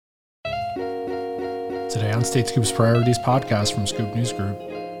Today on State Scoop's Priorities podcast from Scoop News Group,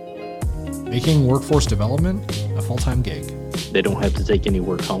 making workforce development a full-time gig. They don't have to take any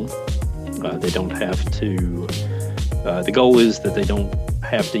work home. They don't have to, the goal is that they don't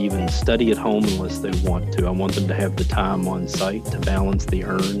have to even study at home unless they want to. I want them to have the time on site to balance the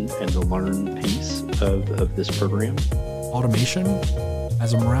earn and the learn piece of this program. Automation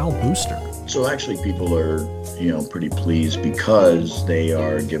as a morale booster. So actually people are, pretty pleased because they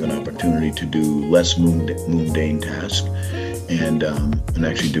are given opportunity to do less mundane tasks and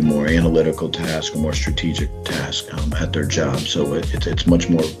actually do more analytical tasks or more strategic tasks at their job. So it's much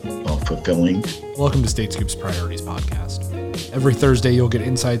more fulfilling. Welcome to State Scoop's Priorities podcast. Every Thursday, you'll get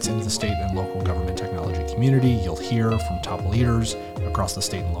insights into the state and local government technology community. You'll hear from top leaders across the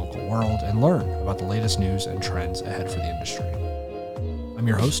state and local world and learn about the latest news and trends ahead for the industry. I'm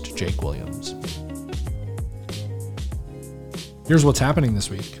your host, Jake Williams. Here's what's happening this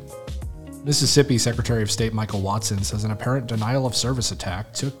week. Mississippi Secretary of State Michael Watson says an apparent denial of service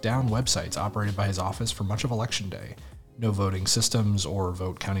attack took down websites operated by his office for much of Election Day. No voting systems or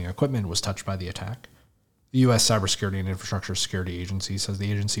vote counting equipment was touched by the attack. The U.S. Cybersecurity and Infrastructure Security Agency says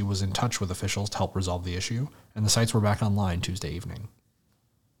the agency was in touch with officials to help resolve the issue, and the sites were back online Tuesday evening.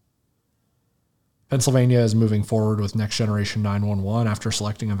 Pennsylvania is moving forward with Next Generation 911 after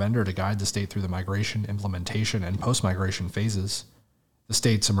selecting a vendor to guide the state through the migration, implementation, and post-migration phases. The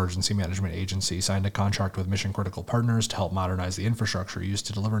state's emergency management agency signed a contract with mission-critical partners to help modernize the infrastructure used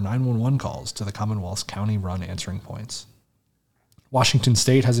to deliver 911 calls to the Commonwealth's county-run answering points. Washington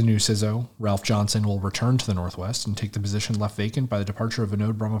State has a new CISO. Ralph Johnson will return to the Northwest and take the position left vacant by the departure of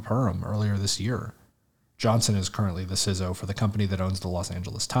Vinod Brahmapuram earlier this year. Johnson is currently the CISO for the company that owns the Los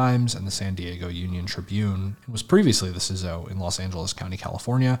Angeles Times and the San Diego Union Tribune, and was previously the CISO in Los Angeles County,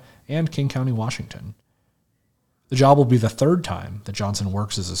 California, and King County, Washington. The job will be the third time that Johnson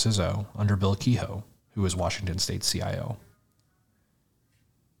works as a CISO under Bill Kehoe, who is Washington State's CIO.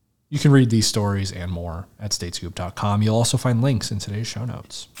 You can read these stories and more at statescoop.com. You'll also find links in today's show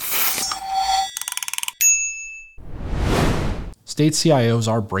notes. State CIOs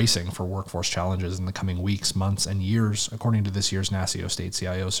are bracing for workforce challenges in the coming weeks, months, and years, according to this year's NASCIO State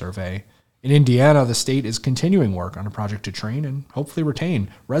CIO survey. In Indiana, the state is continuing work on a project to train and hopefully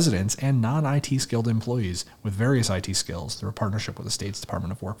retain residents and non-IT skilled employees with various IT skills through a partnership with the state's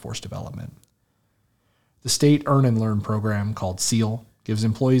Department of Workforce Development. The state Earn and Learn program, called SEAL, gives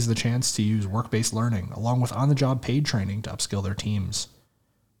employees the chance to use work-based learning along with on-the-job paid training to upskill their teams.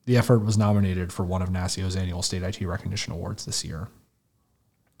 The effort was nominated for one of NASCIO's annual State IT Recognition Awards this year.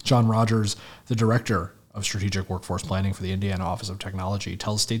 John Rogers, the Director of Strategic Workforce Planning for the Indiana Office of Technology,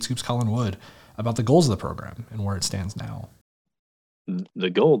 tells State Scoop's Colin Wood about the goals of the program and where it stands now.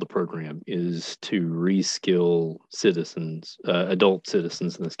 The goal of the program is to reskill citizens, adult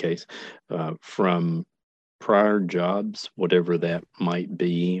citizens in this case, from prior jobs, whatever that might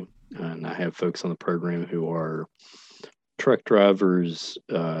be. And I have folks on the program who are truck drivers,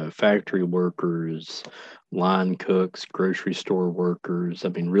 factory workers, line cooks, grocery store workers. I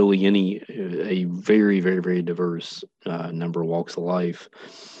mean, really a very, very, very diverse number of walks of life,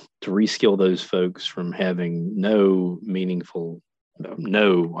 to reskill those folks from having no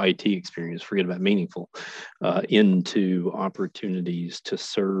IT experience, forget about meaningful, into opportunities to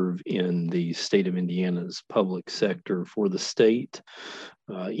serve in the state of Indiana's public sector for the state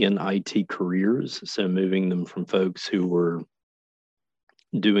in IT careers. So moving them from folks who were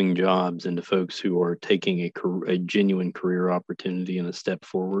doing jobs into folks who are taking a genuine career opportunity and a step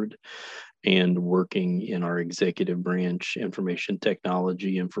forward and working in our executive branch, information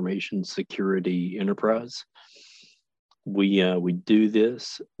technology, information security enterprise. We do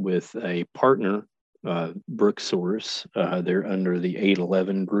this with a partner, Brooksource. They're under the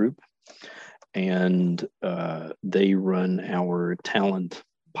 811 group, and they run our talent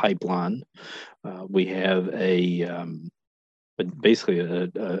pipeline. We have basically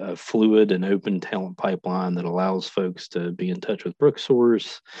a fluid and open talent pipeline that allows folks to be in touch with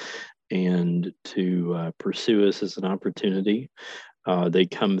Brooksource and to pursue us as an opportunity. They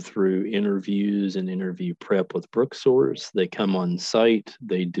come through interviews and interview prep with Brooksource. They come on site.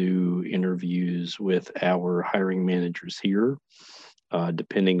 They do interviews with our hiring managers here,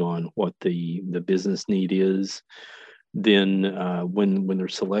 depending on what the business need is. Then when they're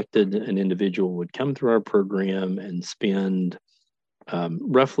selected, an individual would come through our program and spend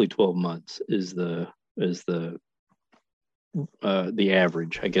roughly 12 months is the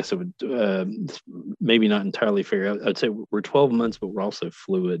average. I guess it would maybe not entirely fair. I'd say we're 12 months, but we're also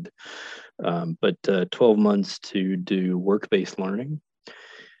fluid. But 12 months to do work-based learning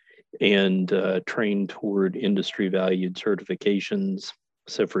and train toward industry valued certifications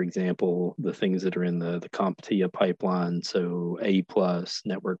So, for example, the things that are in the CompTIA pipeline, so A plus,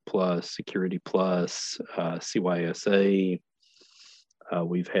 Network plus, Security plus, CYSA.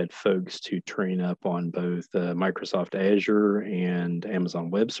 We've had folks to train up on both Microsoft Azure and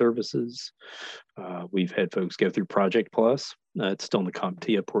Amazon Web Services. We've had folks go through Project Plus. It's still in the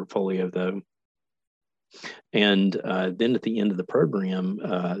CompTIA portfolio, though. And then at the end of the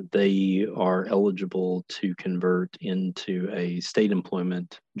program, they are eligible to convert into a state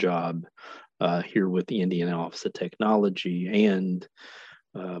employment job here with the Indiana Office of Technology. And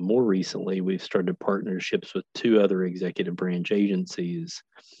more recently, we've started partnerships with 2 other executive branch agencies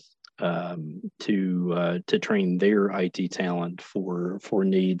to train their IT talent for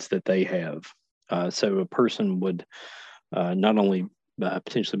needs that they have. So a person would not only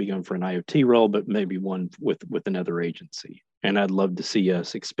potentially be going for an IoT role, but maybe one with another agency. And I'd love to see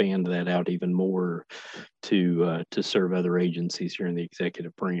us expand that out even more to serve other agencies here in the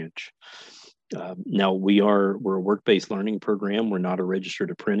executive branch. Now we're a work-based learning program. We're not a registered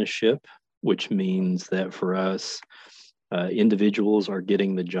apprenticeship, which means that for us, individuals are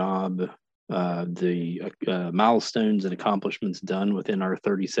getting the job, the milestones and accomplishments done within our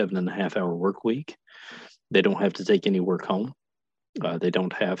 37.5-hour work week. They don't have to take any work home. They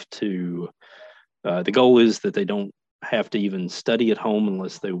don't have to, the goal is that they don't have to even study at home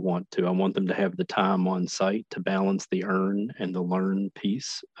unless they want to. I want them to have the time on site to balance the earn and the learn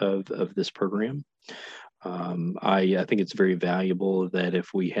piece of this program. I think it's very valuable that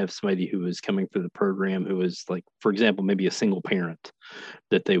if we have somebody who is coming through the program who is, like, for example, maybe a single parent,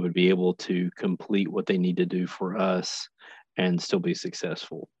 that they would be able to complete what they need to do for us and still be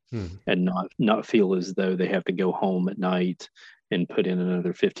successful and not feel as though they have to go home at night and put in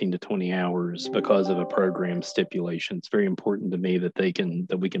another 15 to 20 hours because of a program stipulation. It's very important to me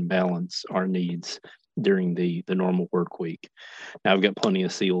that we can balance our needs during the normal work week. Now, I've got plenty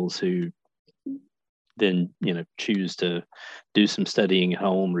of SEALs who then choose to do some studying at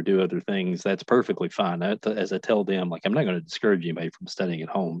home or do other things. That's perfectly fine. As I tell them, like, I'm not going to discourage anybody from studying at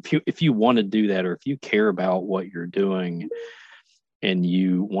home. If you want to do that, or if you care about what you're doing and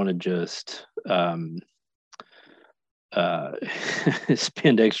you want to just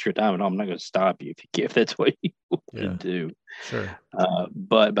spend extra time at home, I'm not going to stop you if that's what you want to do. Sure.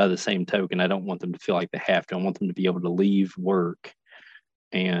 But by the same token, I don't want them to feel like they have to. I want them to be able to leave work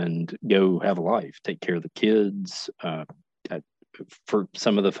and go have a life, take care of the kids. For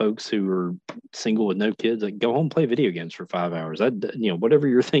some of the folks who are single with no kids, like, go home, play video games for 5 hours. Whatever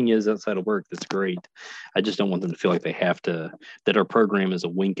your thing is outside of work, that's great. I just don't want them to feel like they have to, that our program is a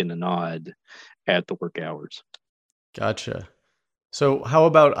wink and a nod at the work hours. Gotcha. So how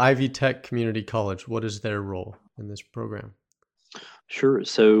about Ivy Tech Community College? What is their role in this program? Sure.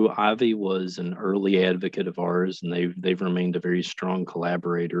 So Ivy was an early advocate of ours, and they've remained a very strong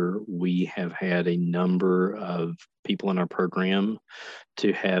collaborator. We have had a number of people in our program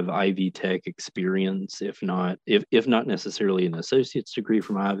to have Ivy Tech experience, if not necessarily an associate's degree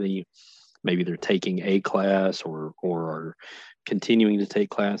from Ivy. Maybe they're taking a class or are continuing to take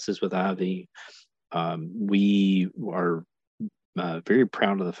classes with Ivy. We are very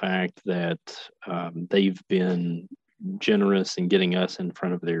proud of the fact that they've been generous in getting us in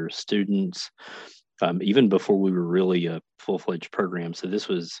front of their students, even before we were really a full-fledged program. So this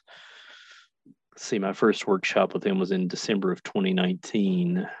was, my first workshop with them was in December of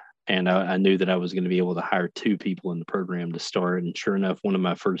 2019, and I knew that I was going to be able to hire 2 people in the program to start. And sure enough, one of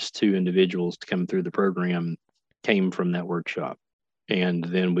my first 2 individuals to come through the program came from that workshop. And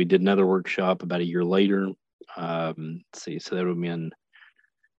then we did another workshop about a year later. So that would have been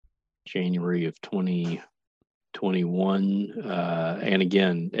January of 2021. And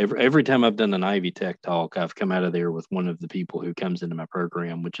again, every time I've done an Ivy Tech talk, I've come out of there with one of the people who comes into my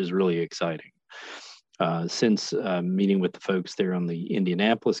program, which is really exciting. Since meeting with the folks there on the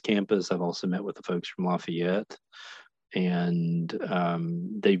Indianapolis campus, I've also met with the folks from Lafayette. And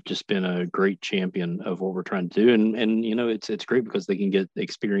they've just been a great champion of what we're trying to do. And it's great because they can get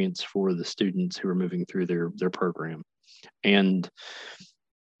experience for the students who are moving through their program. And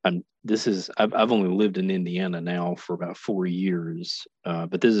I've only lived in Indiana now for about 4 years,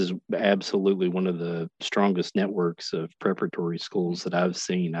 but this is absolutely one of the strongest networks of preparatory schools that I've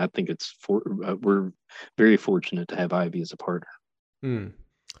seen. I think we're very fortunate to have Ivy as a partner.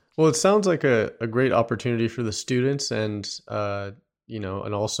 Well, it sounds like a great opportunity for the students and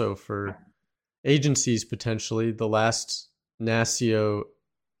also for agencies potentially. The last NASCIO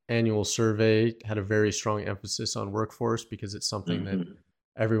annual survey had a very strong emphasis on workforce because it's something that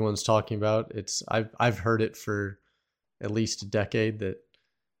everyone's talking about. I've heard it for at least a decade that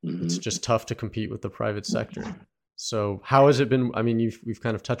it's just tough to compete with the private sector. So how has it been? I mean, we've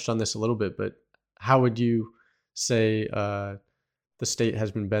kind of touched on this a little bit, but how would you say the state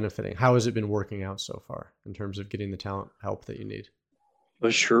has been benefiting? How has it been working out so far in terms of getting the talent help that you need?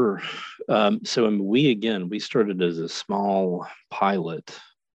 Well, sure. So we started as a small pilot.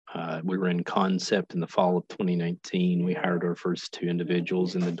 We were in concept in the fall of 2019. We hired our first 2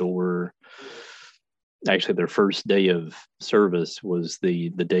 individuals in the door. Actually, their first day of service was the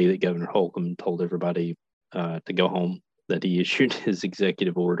day that Governor Holcomb told everybody to go home, that he issued his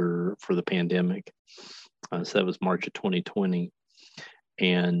executive order for the pandemic. So that was March of 2020.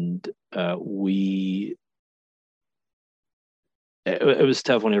 And it was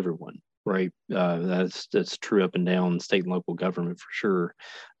tough on everyone, right? That's true up and down state and local government for sure.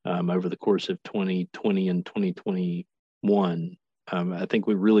 Over the course of 2020 and 2021, I think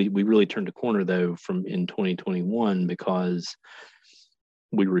we really turned a corner though in 2021, because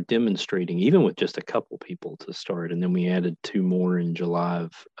we were demonstrating even with just a couple people to start, and then we added 2 more in July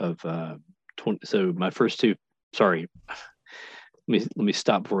of 20. So my first 2, sorry, let me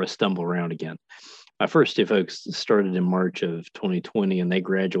stop before I stumble around again. My first 2 folks started in March of 2020, and they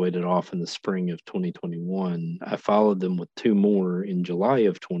graduated off in the spring of 2021. I followed them with 2 more in July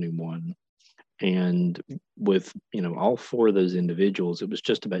of 21. And with, all 4 of those individuals, it was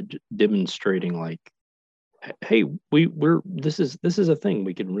just about demonstrating like, hey, this is a thing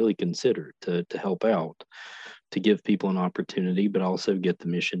we can really consider to help out, to give people an opportunity, but also get the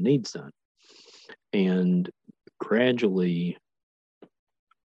mission needs done. And gradually,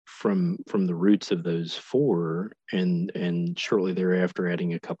 from the roots of those 4, and shortly thereafter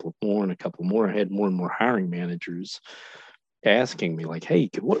adding a couple more, I had more and more hiring managers asking me like, hey,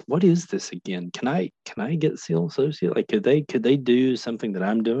 what is this again? Can I get SEAL associate? Like, could they do something that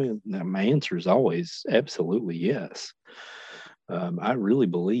I'm doing? And my answer is always absolutely yes. I really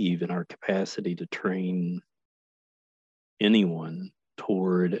believe in our capacity to train anyone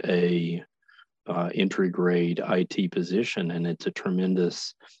toward a entry grade IT position, and it's a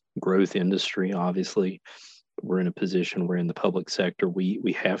tremendous growth industry. Obviously, we're in a position where in the public sector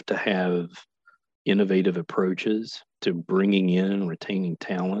we have to have innovative approaches to bringing in and retaining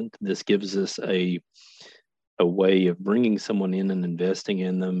talent. This gives us a way of bringing someone in and investing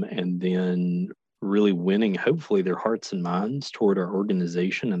in them, and then really winning, hopefully, their hearts and minds toward our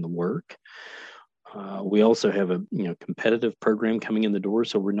organization and the work. We also have a competitive program coming in the door,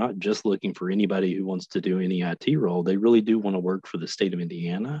 so we're not just looking for anybody who wants to do any IT role. They really do want to work for the state of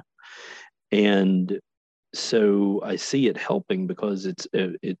Indiana, and so I see it helping because it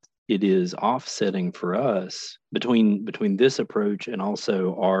is offsetting for us between this approach and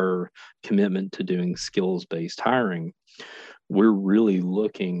also our commitment to doing skills-based hiring. We're really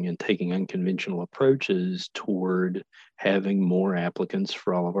looking and taking unconventional approaches toward having more applicants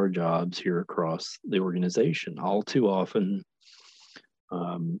for all of our jobs here across the organization. All too often,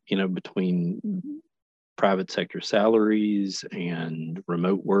 between private sector salaries and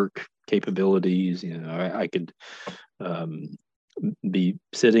remote work capabilities, I could be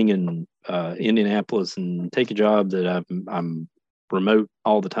sitting in Indianapolis and take a job that I'm remote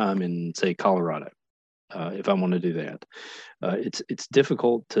all the time in, say, Colorado. If I want to do that, it's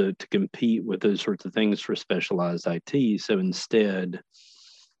difficult to compete with those sorts of things for specialized IT. So instead,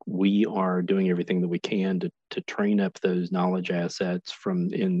 we are doing everything that we can to train up those knowledge assets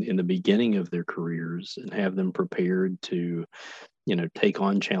from in the beginning of their careers and have them prepared to take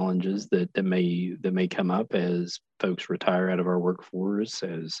on challenges that may come up as folks retire out of our workforce,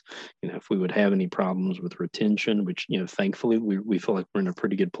 as if we would have any problems with retention, which thankfully we feel like we're in a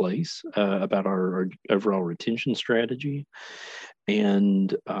pretty good place about our overall retention strategy,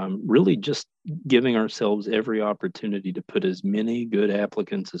 and really just giving ourselves every opportunity to put as many good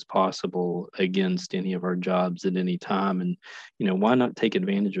applicants as possible against any of our jobs at any time. And why not take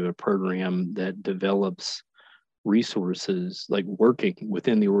advantage of a program that develops resources, like working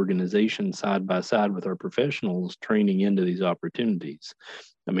within the organization side by side with our professionals, training into these opportunities.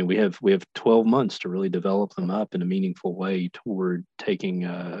 I mean, we have 12 months to really develop them up in a meaningful way toward taking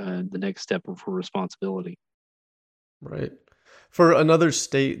the next step of responsibility. Right. For another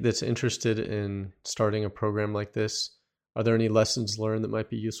state that's interested in starting a program like this, are there any lessons learned that might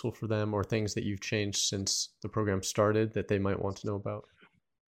be useful for them, or things that you've changed since the program started that they might want to know about?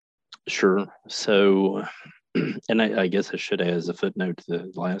 Sure. So, and I guess I should add as a footnote to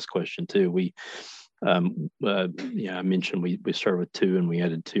the last question too. I mentioned we started with 2 and we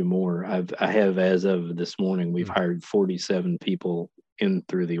added 2 more. I have, as of this morning, we've hired 47 people in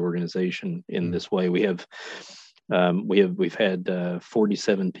through the organization in this way. We've had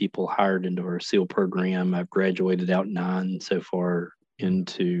 47 people hired into our SEAL program. I've graduated out 9 so far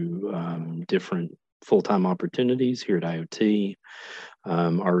into different full-time opportunities here at IoT.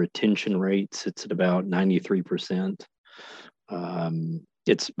 Our retention rate sits at about 93%. I'm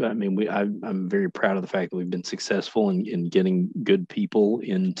very proud of the fact that we've been successful in getting good people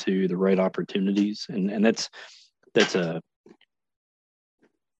into the right opportunities, and that's a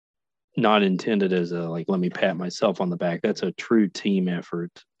not intended as a like, let me pat myself on the back. That's a true team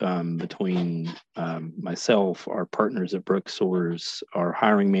effort between myself, our partners at Brooksource, our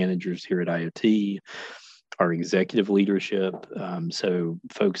hiring managers here at IoT, our executive leadership. So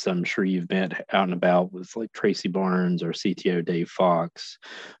folks I'm sure you've met out and about with, like Tracy Barnes, our CTO, Dave Fox,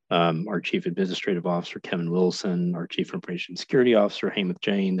 our Chief Administrative Officer, Kevin Wilson, our Chief Information Security Officer, Hamath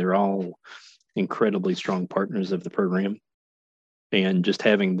Jain. They're all incredibly strong partners of the program. And just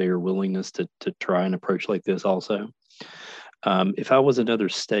having their willingness to try an approach like this also. If I was another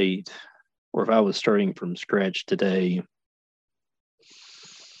state, or if I was starting from scratch today,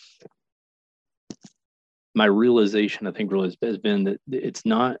 my realization, I think, really has been that it's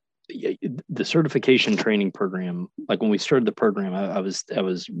not the certification training program. Like when we started the program, I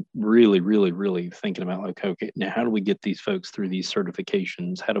was really thinking about, like, okay, now how do we get these folks through these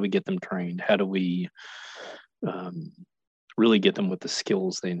certifications? How do we get them trained? How do we really get them with the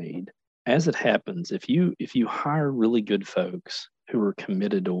skills they need? As it happens, if you hire really good folks who are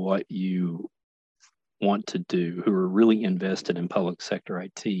committed to what you want to do, who are really invested in public sector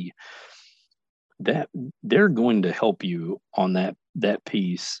IT, that they're going to help you on that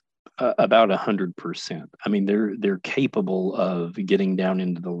piece about 100%. I mean, they're capable of getting down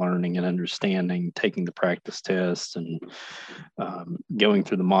into the learning and understanding, taking the practice tests, and going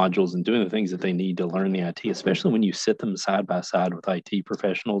through the modules and doing the things that they need to learn the IT, especially when you sit them side by side with IT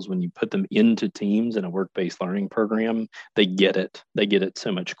professionals. When you put them into teams in a work-based learning program, they get it. They get it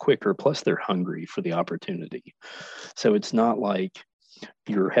so much quicker. Plus, they're hungry for the opportunity. So it's not like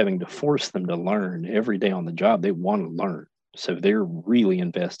you're having to force them to learn every day on the job. They want to learn. So they're really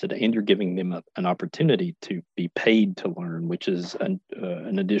invested, and you're giving them an opportunity to be paid to learn, which is an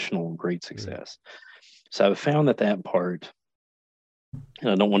additional great success. So I've found that part,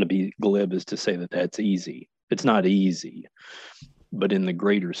 and I don't want to be glib as to say that that's easy. It's not easy, but in the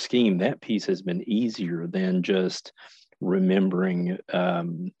greater scheme, that piece has been easier than just remembering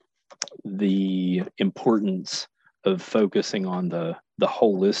the importance of focusing on the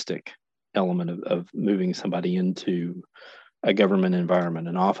holistic element of moving somebody into a government environment,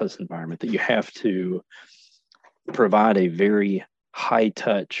 an office environment, that you have to provide a very high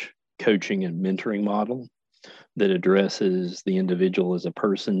touch coaching and mentoring model that addresses the individual as a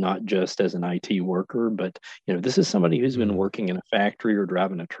person, not just as an IT worker. But, this is somebody who's been working in a factory or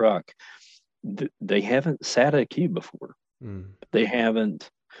driving a truck. They haven't sat at a cube before. They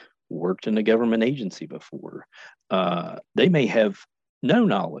haven't worked in a government agency before. They may have no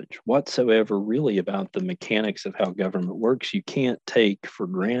knowledge whatsoever really about the mechanics of how government works. You can't take for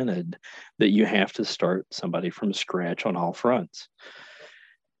granted that you have to start somebody from scratch on all fronts.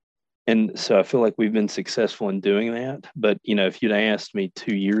 And so I feel like we've been successful in doing that. But, if you'd asked me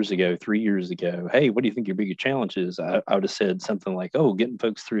 2 years ago, 3 years ago, hey, what do you think your biggest challenge is? I would have said something like, getting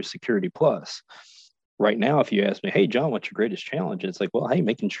folks through Security Plus. Right now, if you ask me, hey, John, what's your greatest challenge? It's like, well, hey,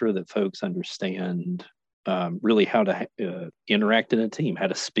 making sure that folks understand really how to interact in a team, how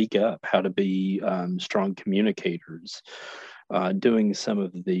to speak up, how to be strong communicators, doing some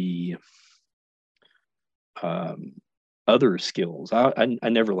of the other skills. I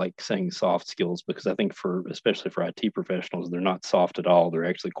never like saying soft skills, because I think especially for IT professionals, they're not soft at all. They're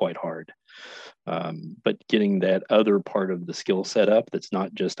actually quite hard. But getting that other part of the skill set up that's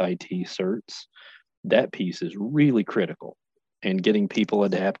not just IT certs, that piece is really critical. And getting people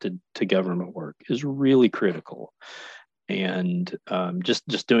adapted to government work is really critical. And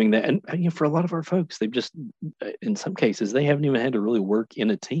just doing that. And for a lot of our folks, they've just, in some cases, they haven't even had to really work in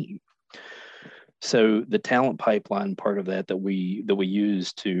a team. So the talent pipeline part of that we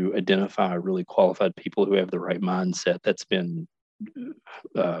use to identify really qualified people who have the right mindset, that's been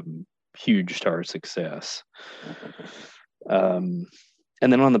huge to our success.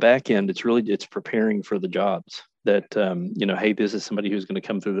 And then on the back end, it's preparing for the jobs that, hey, this is somebody who's going to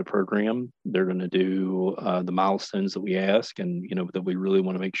come through the program. They're going to do the milestones that we ask, and, that we really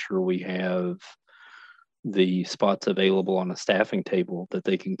want to make sure we have the spots available on a staffing table that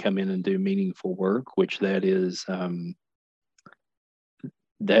they can come in and do meaningful work, which that's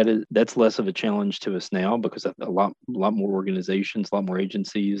less of a challenge to us now, because a lot more organizations, a lot more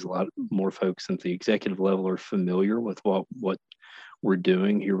agencies, a lot more folks at the executive level are familiar with what we're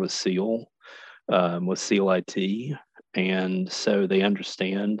doing here with SEAL IT. And so they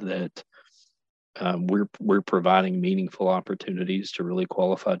understand that we're providing meaningful opportunities to really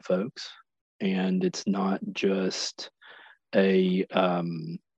qualified folks. and it's not just a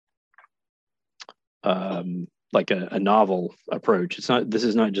like a novel approach. This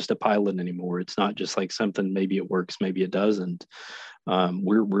is not just a pilot anymore. It's not just like something, maybe it works, maybe it doesn't.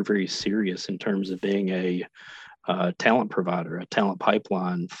 We're very serious in terms of being a talent provider, a talent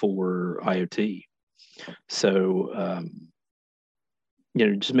pipeline for IoT. So,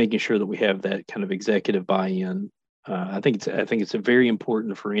 just making sure that we have that kind of executive buy-in. I think it's very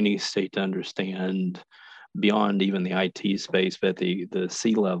important for any state to understand, beyond even the IT space, but the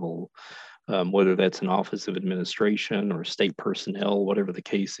C level, whether that's an office of administration or state personnel, whatever the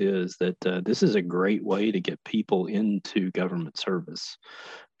case is, that this is a great way to get people into government service.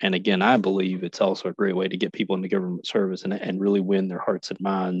 And again, I believe it's also a great way to get people into government service and really win their hearts and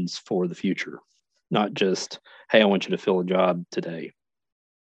minds for the future, not just, hey, I want you to fill a job today.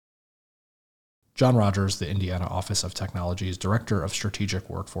 John Rogers, the Indiana Office of Technology's Director of Strategic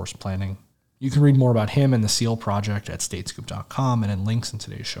Workforce Planning. You can read more about him and the SEAL project at statescoop.com and in links in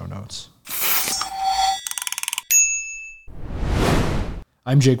today's show notes.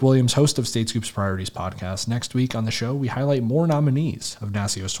 I'm Jake Williams, host of State Scoop's Priorities podcast. Next week on the show, we highlight more nominees of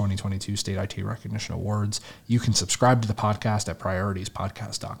NASCIO's 2022 State IT Recognition Awards. You can subscribe to the podcast at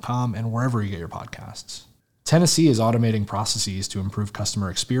prioritiespodcast.com and wherever you get your podcasts. Tennessee is automating processes to improve customer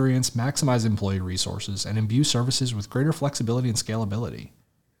experience, maximize employee resources, and imbue services with greater flexibility and scalability.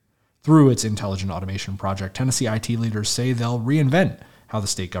 Through its intelligent automation project, Tennessee IT leaders say they'll reinvent how the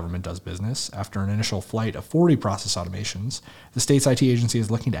state government does business. After an initial flight of 40 process automations, the state's IT agency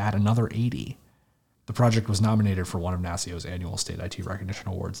is looking to add another 80. The project was nominated for one of NASCIO's annual State IT Recognition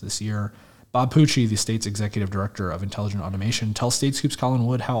Awards this year. Bob Pucci, the state's executive director of intelligent automation, tells State Scoop's Colin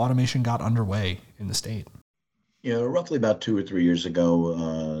Wood how automation got underway in the state. Roughly about 2 or 3 years ago,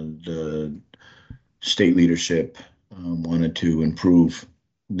 the state leadership wanted to improve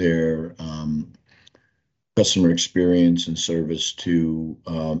their customer experience and service to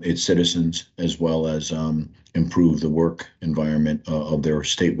its citizens, as well as improve the work environment of their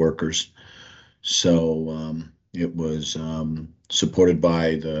state workers. So it was supported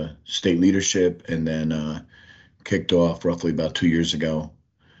by the state leadership, and then kicked off roughly about 2 years ago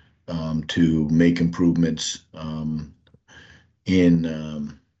to make improvements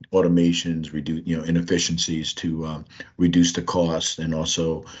in automations, reduce inefficiencies to reduce the cost, and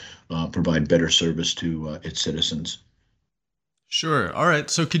also provide better service to its citizens. Sure. All right.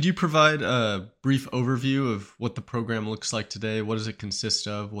 So could you provide a brief overview of what the program looks like today? What does it consist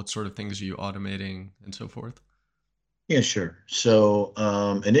of? What sort of things are you automating and so forth? Yeah, sure. So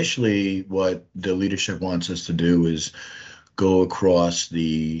initially, what the leadership wants us to do is go across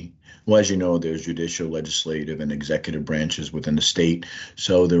well, as you know, there's judicial, legislative, and executive branches within the state.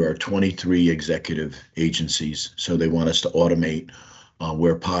 So there are 23 executive agencies. So they want us to automate,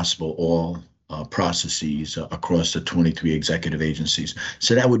 where possible, all processes across the 23 executive agencies.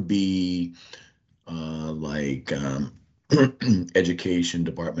 So that would be like education,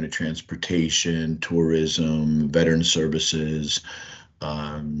 Department of Transportation, tourism, veteran services,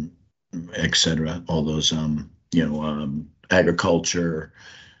 et cetera, all those, agriculture,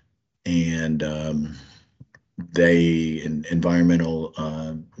 and environmental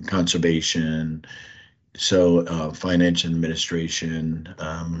conservation, so finance and administration,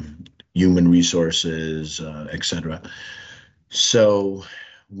 human resources, et cetera. So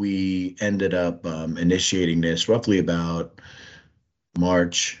we ended up initiating this roughly about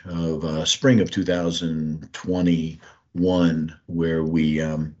spring of 2021, where we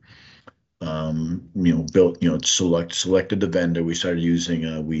selected the vendor. We started using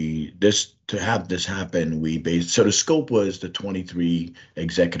to have this happen. So the scope was the 23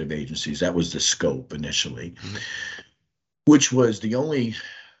 executive agencies. That was the scope initially, which was the only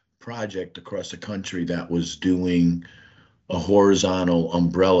project across the country that was doing a horizontal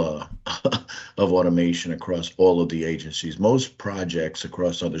umbrella of automation across all of the agencies. Most projects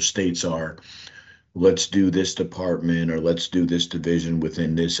across other states are, let's do this department or let's do this division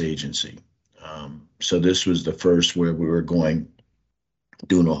within this agency. So this was the first where we were doing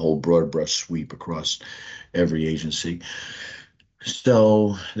a whole broad brush sweep across every agency.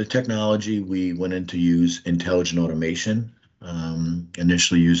 So the technology, we went in to use intelligent automation,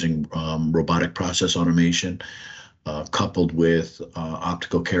 initially using robotic process automation, coupled with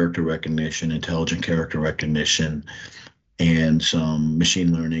optical character recognition, intelligent character recognition, and some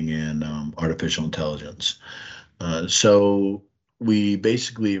machine learning and artificial intelligence. So we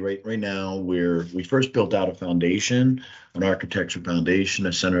basically right now we first built out a foundation, an architecture foundation,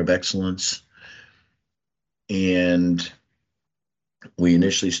 a center of excellence, and we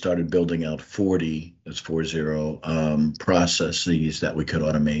initially started building out 40 processes that we could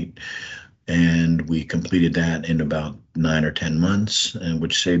automate. And we completed that in about 9 or 10 months, and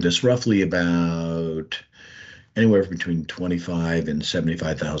which saved us roughly about anywhere between 25 and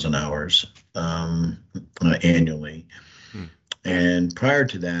 75,000 hours annually. Hmm. And prior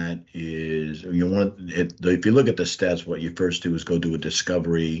to that is if you look at the stats, what you first do is go do a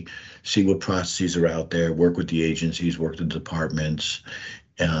discovery, see what processes are out there, work with the agencies, work with the departments,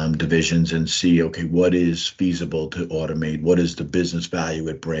 divisions, and see, okay, what is feasible to automate? What is the business value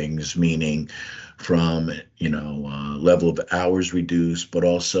it brings? Meaning, from level of hours reduced, but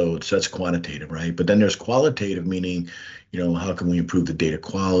also so that's quantitative, right? But then there's qualitative, meaning, how can we improve the data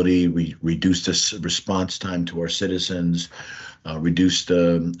quality, reduce the response time to our citizens, reduce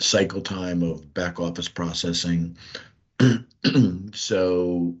the cycle time of back office processing.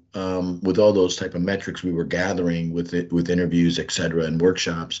 So with all those type of metrics we were gathering with interviews, et cetera, and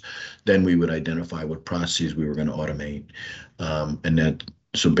workshops, then we would identify what processes we were going to automate. And that,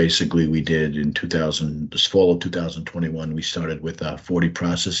 so basically we did in this fall of 2021, we started with 40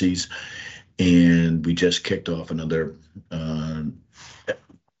 processes, and we just kicked off another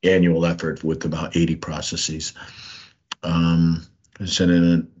annual effort with about 80 processes. So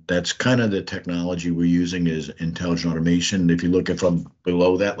then that's kind of the technology we're using is intelligent automation. If you look at from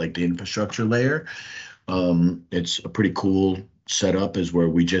below that, like the infrastructure layer, it's a pretty cool setup is where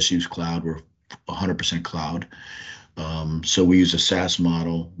we just use cloud. We're 100% cloud. So we use a SaaS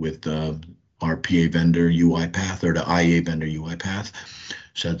model with our PA vendor UiPath or the IA vendor UiPath.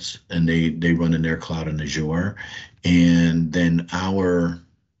 So they run in their cloud in Azure. And then our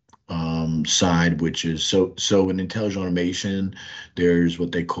side, which is so in intelligent automation, there's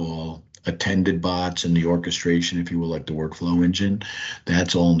what they call attended bots and the orchestration, if you will, like the workflow engine.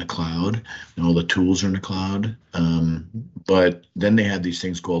 That's all in the cloud, and all the tools are in the cloud. But then they have these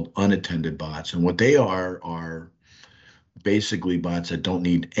things called unattended bots, and what they are basically bots that don't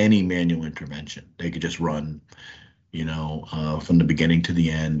need any manual intervention. They could just run, from the beginning to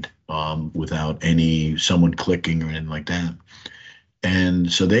the end, without someone clicking or anything like that.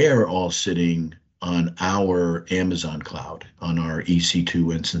 And so they are all sitting on our Amazon cloud, on our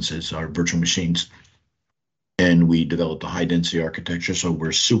EC2 instances, our virtual machines. And we developed a high density architecture, so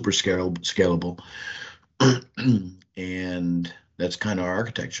we're super scalable. And that's kind of our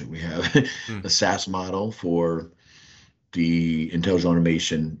architecture. We have a SaaS model for the intelligent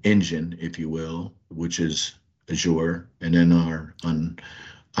automation engine, if you will, which is Azure, and then on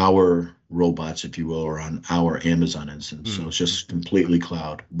our robots, if you will, are on our Amazon instance. So it's just completely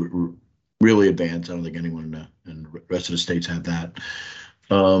cloud, really advanced. I don't think anyone in the rest of the states have that.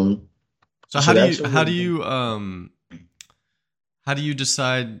 So how do you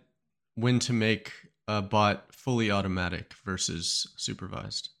decide when to make a bot fully automatic versus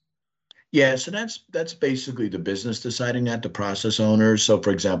supervised? Yeah, so that's basically the business deciding that, the process owners. So,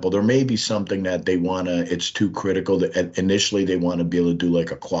 for example, there may be something that it's too critical that initially they want to be able to do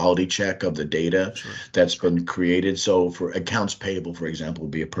like a quality check of the data that's been created. So for accounts payable, for example,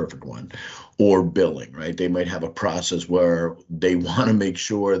 would be a perfect one, or billing, right? They might have a process where they want to make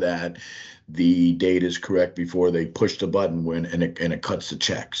sure that the data is correct before they push the button and it cuts the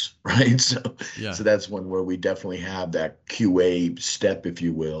checks, right? So that's one where we definitely have that QA step, if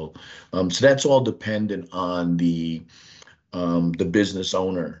you will. So that's all dependent on the business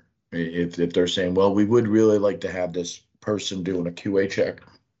owner. If they're saying, well, we would really like to have this person doing a QA check.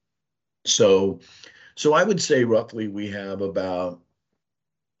 So I would say roughly we have about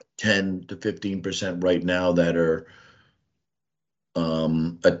 10 to 15% right now that are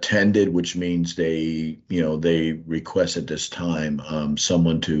attended, which means they request at this time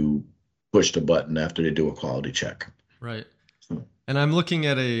someone to push the button after they do a quality check. Right. And I'm looking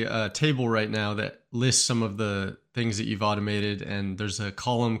at a table right now that lists some of the things that you've automated, and there's a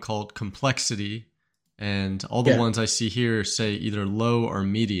column called complexity, and all the ones I see here say either low or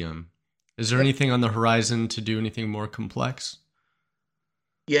medium. Is there anything on the horizon to do anything more complex?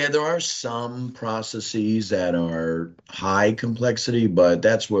 Yeah, there are some processes that are high complexity, but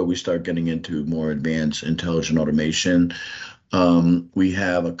that's where we start getting into more advanced intelligent automation. We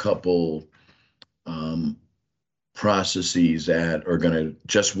have a couple processes that are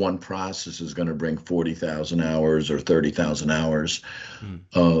just one process is going to bring 40,000 hours or 30,000 hours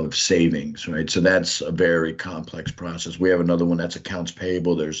of savings, right? So that's a very complex process. We have another one that's accounts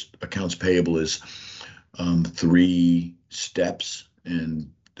payable. Accounts payable is 3 steps, and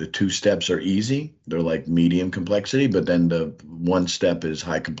the 2 steps are easy. They're like medium complexity, but then the 1 step is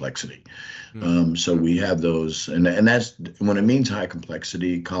high complexity. So we have those, and that's when it means high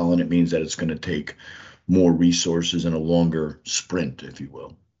complexity, Colin, it means that it's going to take more resources and a longer sprint, if you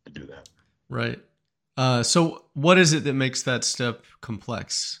will, to do that. Right. So what is it that makes that step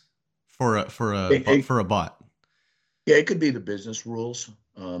complex It, for a bot. Yeah, it could be the business rules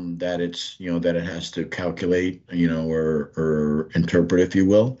that that it has to calculate, or interpret, if you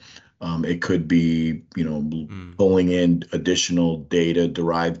will. It could be, Mm, pulling in additional data,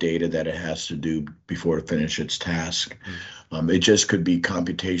 derived data that it has to do before it finishes its task. mm. It just could be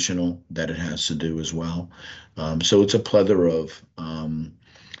computational that it has to do as well. So it's a plethora of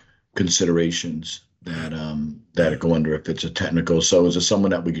considerations that go under if it's a technical. So is it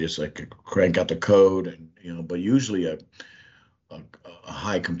someone that we could just like crank out the code and but usually a, a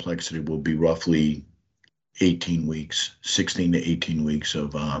high complexity will be roughly 18 weeks, 16 to 18 weeks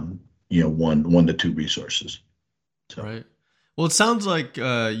of one to two resources. So Right. Well, it sounds like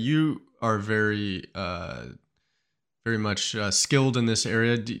you are very much skilled in this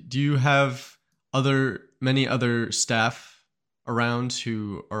area. Do you have many other staff around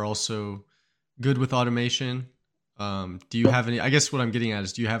who are also good with automation? Do you have any? I guess what I'm getting at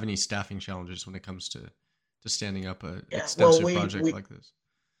is, do you have any staffing challenges when it comes to standing up a yeah, well, extensive project like this?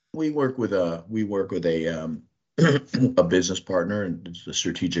 we work with a a business partner, and it's a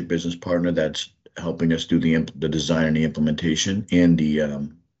strategic business partner that's helping us do the design and the implementation and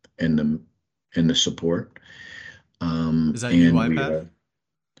and the the support. Is that And we UiPath?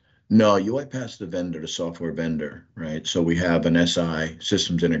 No, UiPath's the vendor, the software vendor, right? So we have an SI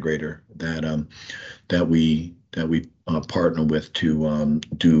systems integrator that we partner with to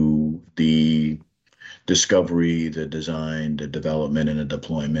do the discovery, the design, the development, and the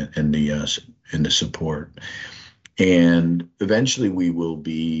deployment, and the support. And eventually, we will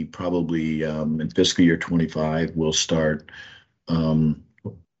be probably in fiscal year 25. We'll start um,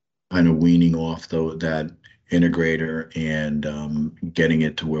 kind of weaning off that integrator and getting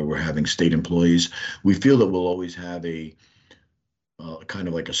it to where we're having state employees. We feel that we'll always have a kind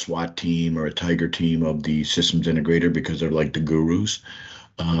of like a SWAT team or a tiger team of the systems integrator because they're like the gurus.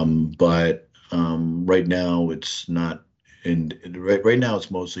 But right now it's not. And right now it's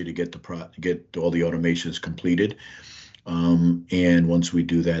mostly to get all the automations completed. And once we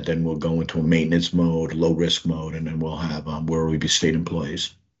do that, then we'll go into a maintenance mode, low risk mode, and then we'll have where we be state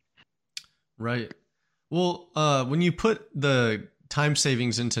employees. Right. Well, when you put the time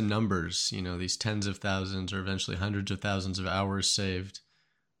savings into numbers, these tens of thousands or eventually hundreds of thousands of hours saved,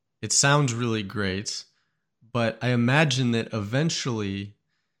 it sounds really great. But I imagine that eventually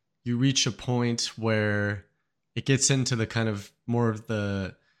you reach a point where it gets into the kind of more of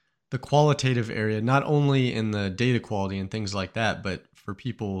the qualitative area, not only in the data quality and things like that, but for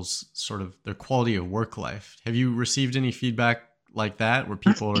people's sort of their quality of work life. Have you received any feedback like that where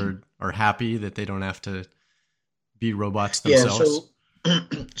people are happy that they don't have to be robots Yeah, themselves?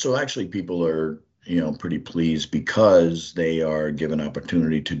 so actually people are, pretty pleased because they are given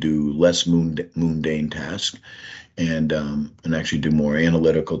opportunity to do less mundane tasks and actually do more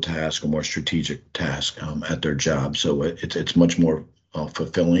analytical tasks or more strategic tasks at their job. So it's much more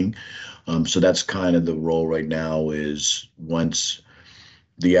fulfilling. So that's kind of the role right now is once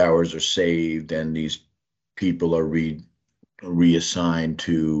the hours are saved and these people are reassigned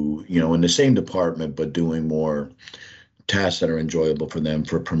to, in the same department, but doing more tasks that are enjoyable for them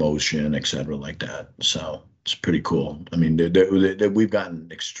for promotion, et cetera, like that. So it's pretty cool. I mean, we've gotten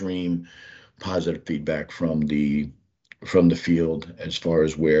extreme positive feedback from the field as far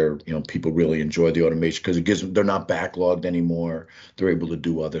as where people really enjoy the automation because it gives them, they're not backlogged anymore. They're able to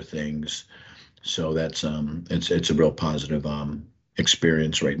do other things. So that's it's a real positive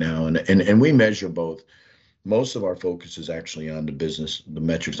experience right now. And we measure both. Most of our focus is actually on the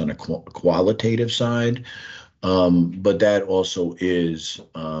metrics on a qualitative side, but that also is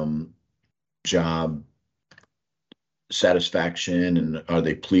job satisfaction and are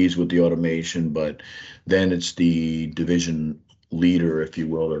they pleased with the automation. But then it's the division leader, if you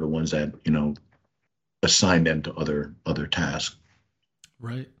will, or the ones that assign them to other tasks.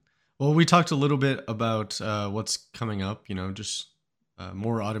 Right. Well, we talked a little bit about what's coming up, just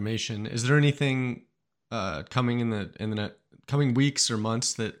more automation. Is there anything coming in the coming weeks or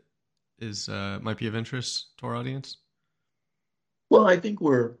months that is might be of interest to our audience? Well, I think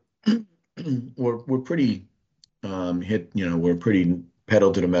we're we're pretty we're pretty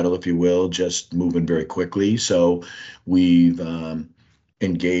pedal to the metal, if you will, just moving very quickly. So we've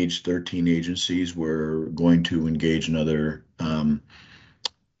engaged 13 agencies. We're going to engage another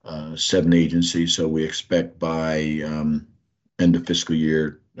 7 agencies. So we expect by end of fiscal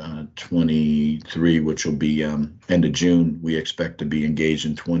year 23, which will be end of June, we expect to be engaged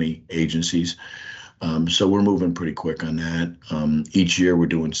in 20 agencies. So we're moving pretty quick on that. Each year we're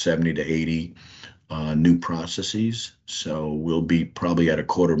doing 70 to 80 new processes. So we'll be probably at a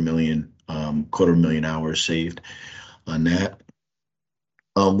quarter million hours saved on that.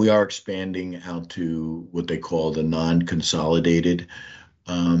 We are expanding out to what they call the non-consolidated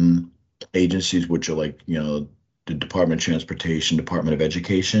um, agencies, which are like, the Department of Transportation, Department of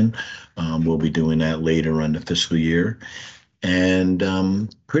Education. We'll be doing that later on the fiscal year. And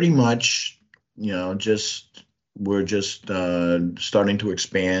pretty much, just we're just starting to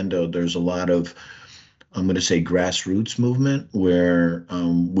expand. There's a lot of, I'm going to say, grassroots movement where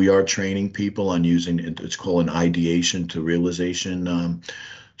we are training people on using it's called an ideation to realization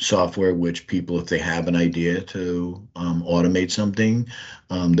software, which people, if they have an idea to automate something,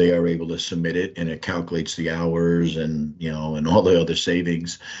 they are able to submit it, and it calculates the hours and and all the other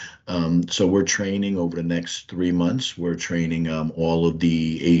savings. So we're training over the next 3 months. We're training all of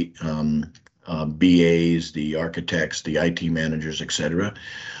the 8 BAs, the architects, the IT managers, etc.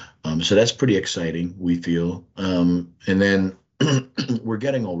 So that's pretty exciting, we feel. And then we're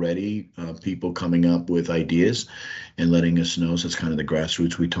getting already people coming up with ideas and letting us know. So it's kind of the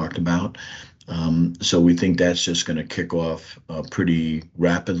grassroots we talked about. So we think that's just going to kick off pretty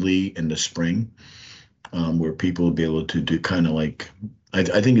rapidly in the spring, where people will be able to do kind of like, I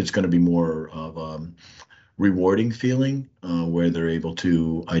think it's going to be more of a rewarding feeling, where they're able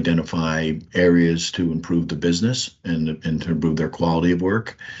to identify areas to improve the business and to improve their quality of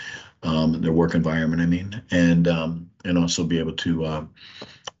work, their work environment, I mean, and also be able to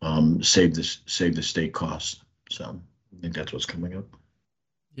save the state costs. So I think that's what's coming up.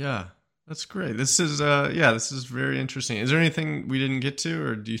 Yeah, that's great. This is very interesting. Is there anything we didn't get to,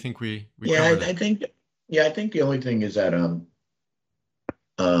 or do you think we covered it? I think the only thing is that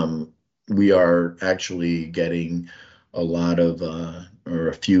we are actually getting a lot of or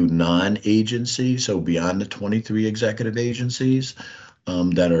a few non-agencies, so beyond the 23 executive agencies,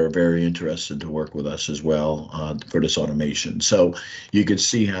 that are very interested to work with us as well for this automation. So you can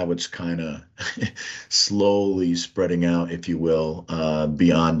see how it's kind of slowly spreading out, if you will,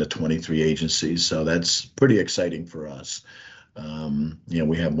 beyond the 23 agencies. So that's pretty exciting for us.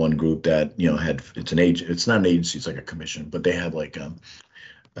 We have one group that it's not an agency, it's like a commission, but they have like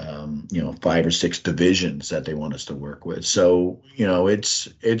 5 or 6 divisions that they want us to work with. So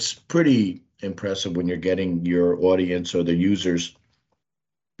it's pretty impressive when you're getting your audience or the users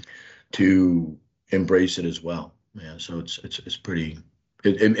to embrace it as well. Yeah, so it's pretty.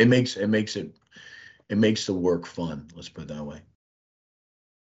 It makes the work fun. Let's put it that way.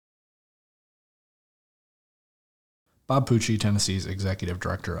 Bob Pucci, Tennessee's Executive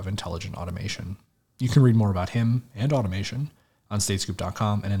Director of Intelligent Automation. You can read more about him and automation on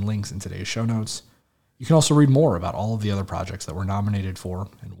statescoop.com and in links in today's show notes. You can also read more about all of the other projects that were nominated for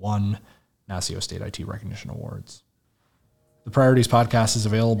and won NASCIO State IT Recognition Awards. The Priorities Podcast is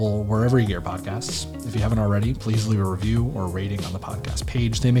available wherever you get your podcasts. If you haven't already, please leave a review or a rating on the podcast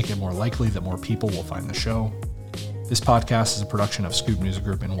page. They make it more likely that more people will find the show. This podcast is a production of Scoop News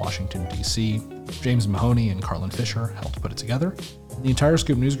Group in Washington, D.C. James Mahoney and Carlin Fisher helped put it together, and the entire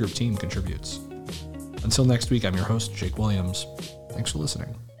Scoop News Group team contributes. Until next week, I'm your host, Jake Williams. Thanks for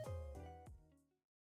listening.